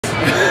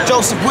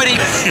JosephWitty,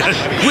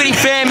 Witty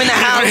fam in the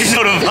house.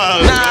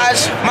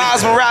 Nadji,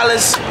 Miles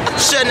Morales,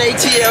 shutting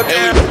ATL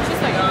down. She's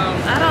like,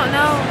 I don't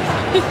know.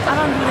 I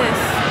don't do this.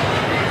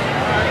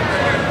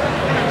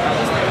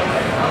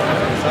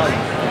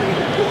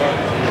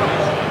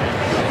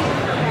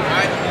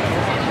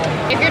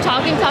 If you're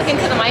talking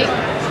to the mic.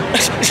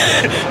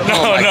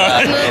 No,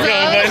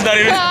 it's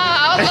not even.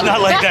 It's not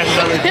like that.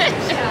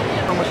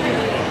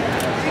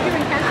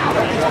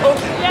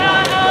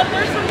 Yeah,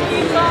 there's some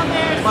leaves on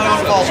there.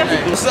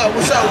 What's up?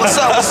 What's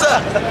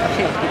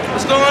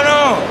going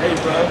on? Hey,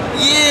 bro.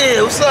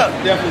 Yeah, what's up?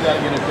 Definitely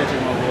gotta get a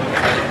picture, my boy.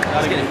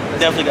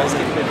 Definitely gotta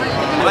take a picture.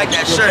 I like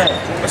that shirt.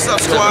 What's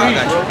up, squad?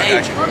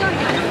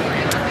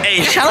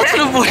 Hey, Shout out to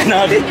the boy.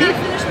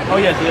 Oh,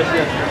 yes.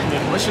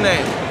 what's your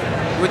name?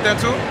 With them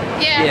too?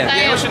 Yes,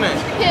 I am. What's your name?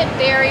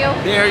 Dario.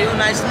 Dario,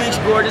 nice to meet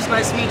you, gorgeous.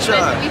 Nice to meet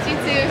y'all. Nice to meet you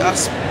too.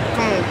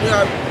 Come on,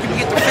 can we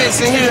get the fits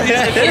in here?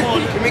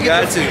 Can we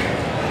get the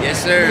Yes,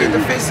 sir. Get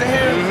the fits in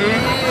here?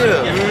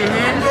 Yeah.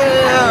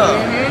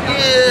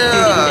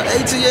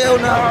 ATL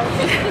now.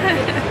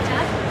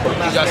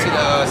 Did y'all see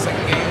the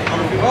second game?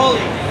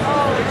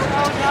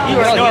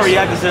 You already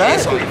reacted to that?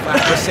 It's only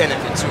 5% of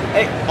it too.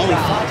 Hey, only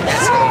 5%.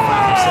 That's only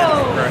 5%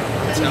 of it, bro.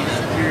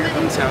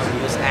 I'm telling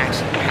you, it's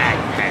action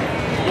packed.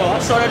 Yo, I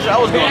saw that shit. I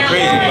was going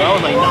crazy, bro. I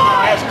was like,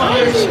 nah, that's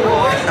crazy.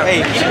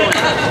 Hey, keep going.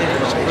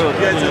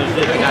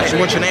 I got you.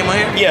 Want your name on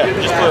here? Yeah,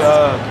 just put,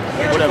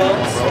 whatever.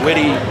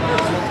 Witty,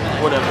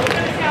 whatever.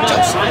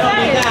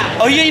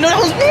 Oh, yeah, you know that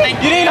was me?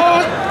 You didn't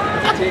know?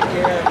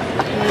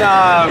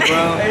 Nah,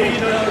 bro.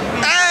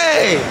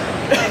 Hey!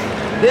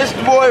 This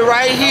boy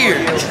right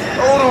here.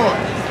 Hold on.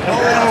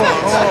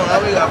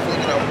 Now we gotta flick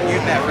it up.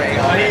 Get that right.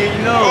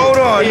 Hold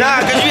on.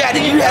 Nah, cause you had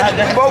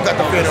to both got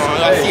the fit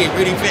on. I see it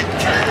really fit.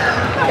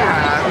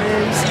 God,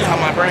 man, you see how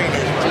my brain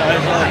is.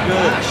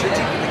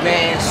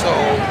 Man, so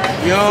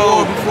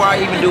before I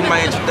even do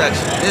my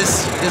introduction,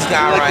 this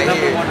guy right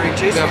here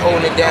been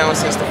holding it down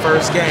since the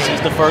first game.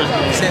 Since the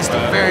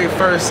very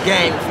first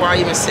game. Before I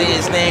even say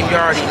his name, you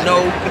already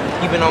know.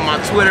 He been on my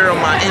Twitter, on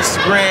my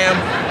Instagram.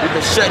 We've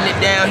been shutting it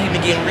down. He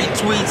been getting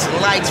retweets and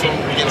likes from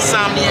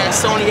Insomniac,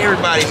 Sony,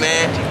 everybody,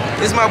 man.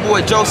 This is my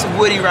boy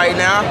JosephWitty right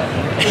now.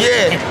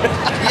 Yeah.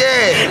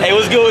 Hey,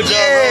 what's good with y'all,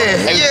 bro?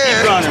 Hey,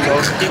 yeah. Keep running,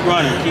 bro. Keep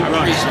running.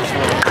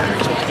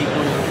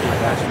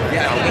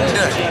 Yeah, we ain't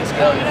done.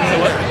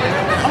 What?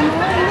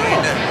 We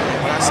ain't done.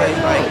 When I say,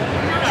 like,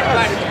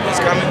 it's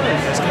coming.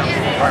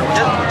 All right,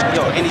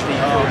 yo, anything.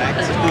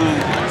 Let's do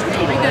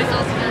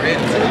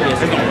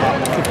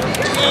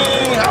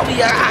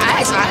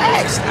I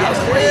asked. I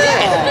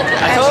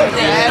told you.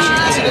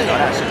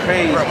 That's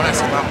crazy. Bro, when I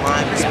say my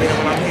mind is spinning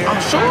when I'm here.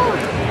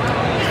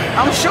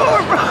 I'm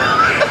sure, bro.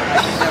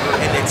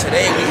 And then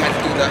today we had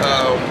to do the,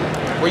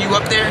 were you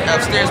up there?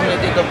 Upstairs when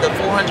they did the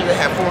 400, they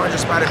had 400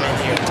 Spider-Man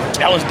here.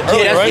 That was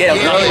earlier, right? Yeah,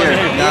 that was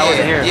earlier. I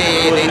wasn't here.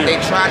 Yeah, they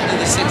tried to do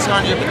the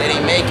 600, but they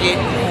didn't make it.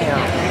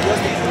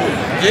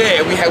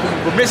 Yeah, we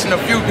were missing a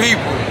few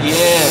people. Yeah.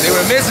 They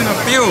were missing a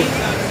few.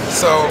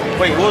 So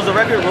wait, what was the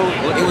record?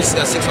 It was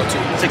 602.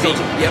 602.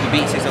 Yeah,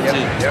 beat 602.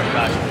 Yep.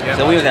 Gotcha.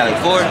 So we was at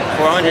like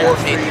 400.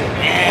 450.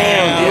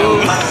 Damn,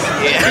 dude.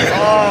 Yeah.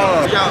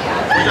 Oh. Where y'all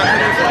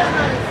coming from?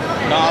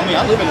 No, I mean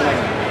I live in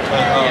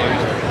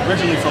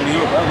originally from New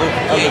York.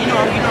 You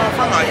know I'm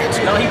from out here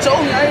too. No, he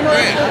told me. I didn't know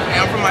that.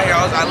 Yeah, I'm from out here.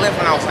 I left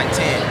when I was like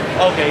 10.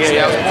 Okay,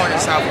 I was born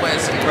in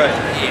Southwest. Right.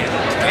 Yeah.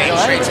 Came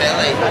straight to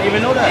LA. I didn't even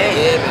know that.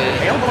 Yeah, man.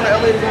 Hey, I'm going to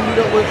LA to go meet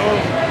up with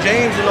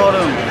James and all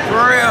them. For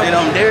real? And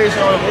Darius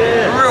and all them.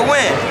 Yeah. For real,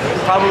 when?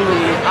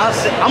 Probably,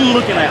 I'm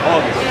looking at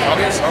August.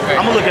 August? Okay.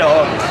 I'm going to look at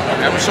August.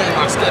 I'm going to show you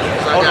my schedule.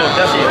 Oh, no,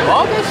 definitely.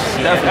 August?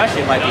 Definitely. That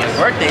shit might be a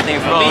birthday thing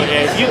for me.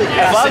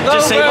 If I go,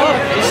 just save up.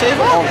 Just save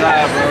up. Oh,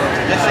 God, bro.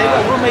 Just save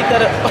up. We'll make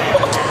that up.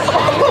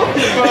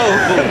 Bro.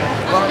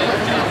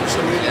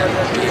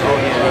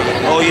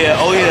 Oh, yeah,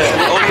 boy.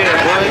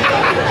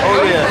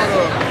 Oh, yeah.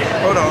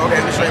 Hold on, okay,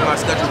 let me show you my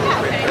schedule real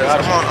quick.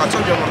 I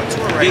told you I'm on a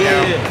tour right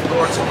now.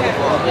 Going to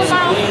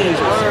Queens,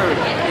 word.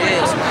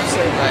 Yeah, so I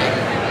say like,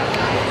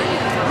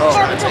 I'm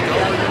trying to take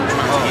over.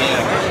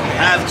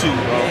 Have to,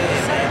 bro.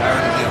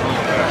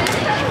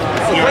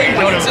 You already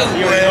know them.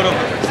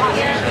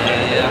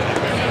 Yeah.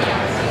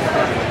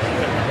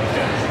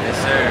 Yes,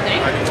 sir.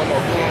 I need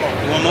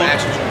one more.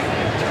 Action.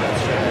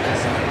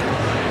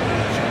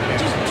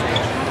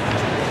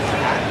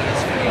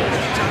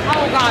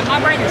 Oh God,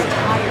 my brain is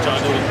tired. Trying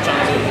to do it.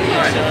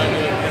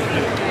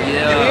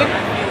 Yeah.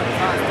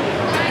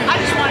 I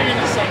just wanted him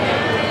to say that.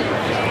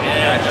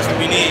 Yeah, that's what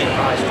we need. You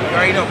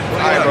already know.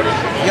 All right, brother.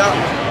 Y'all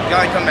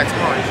ain't come back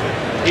tomorrow.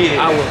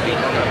 Yeah. I will.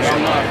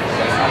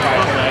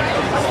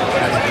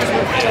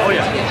 Oh,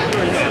 yeah.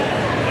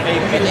 Hey,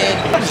 and then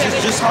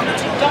just talking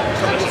to you.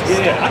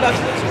 Yeah, I got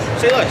you.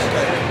 Say less.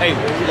 Hey,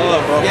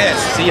 love, bro. Yes.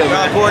 See you,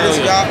 y'all borders,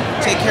 y'all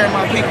take care of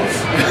my peoples.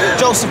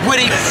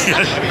 JosephWitty,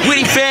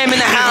 Witty fam in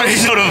the house.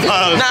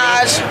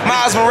 Nadji,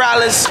 Miles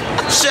Morales,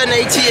 shutting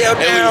ATL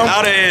down.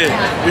 Out of here.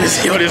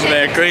 Yo, this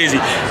man crazy.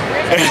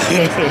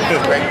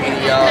 Great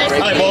meeting y'all.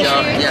 Great meeting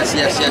y'all. Yes.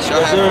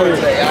 Y'all have fun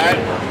today, all right?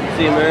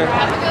 See you, man.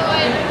 Have a good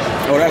one.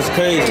 Oh, that's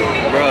crazy.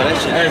 Bro, that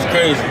shit. That's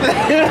crazy.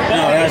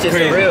 No, that's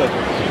crazy. Real.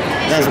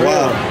 That's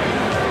wild.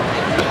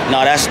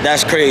 No,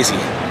 that's crazy.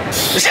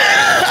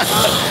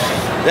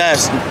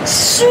 That's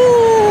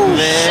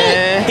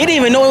man. He didn't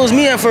even know it was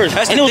me at first.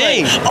 That's and the it was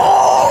thing. like,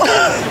 oh.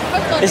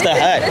 It's the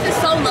hat. This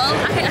is so low.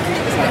 I can't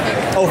get this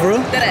thing. Oh, for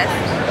real? That ass.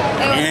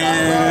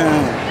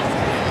 Damn.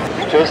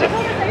 Joseph,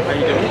 how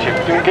you doing?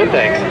 Doing good,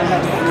 thanks.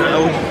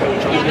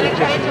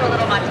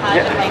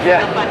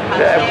 Yeah.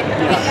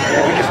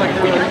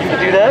 We can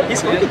do that? We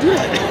can do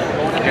that.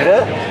 Do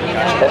that?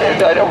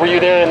 Were you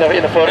there in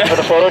the photo for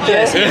the photo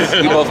today? Yes,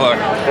 we both are.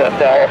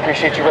 I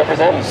appreciate you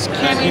representing.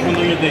 Keep on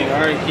doing your thing. All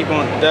right,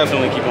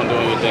 definitely keep on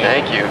doing your thing.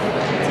 Thank you.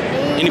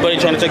 Anybody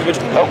trying to take a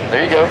picture? Oh,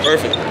 there you go.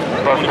 Perfect.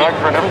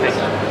 Photographer and everything.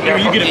 Yeah,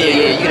 you get a picture.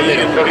 Yeah, you get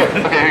a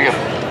picture. Okay, here you go.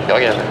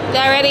 Y'all get in there.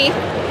 Y'all ready?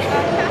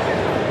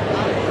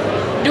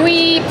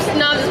 Dweeps.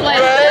 No, I'm just playing.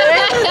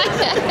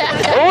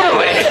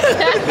 Totally.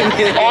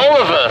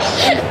 All of us.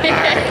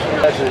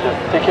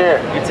 Take care.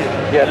 You too.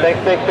 Yeah,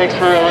 thanks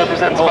for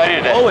representing Spidey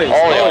today. Always.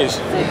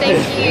 Thank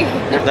you.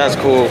 That's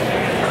cool.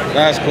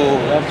 That's cool.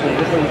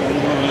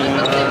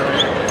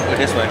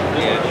 This way.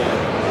 Yeah.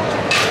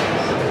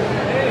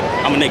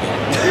 I'm a nigga.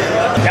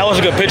 That was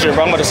a good picture,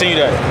 bro. I'm about to send you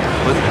that.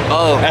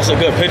 Oh. That's a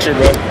good picture,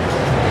 bro.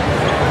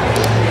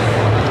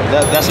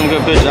 That's some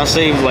good pictures. I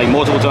saved like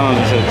multiple times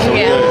and shit. So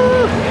Yeah.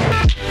 good.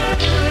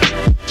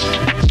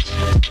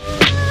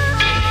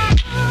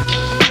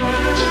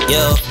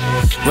 Yo,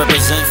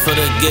 represent for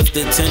the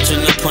gifted,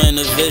 attention to plan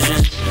the vision.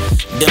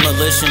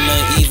 Demolition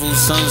of evil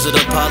sons of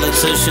the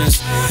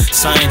politicians.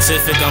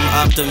 Scientific, I'm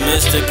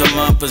optimistic of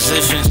my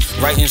positions.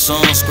 Writing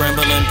songs,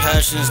 scrambling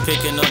passions,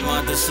 picking up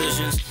my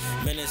decisions.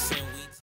 Menacing.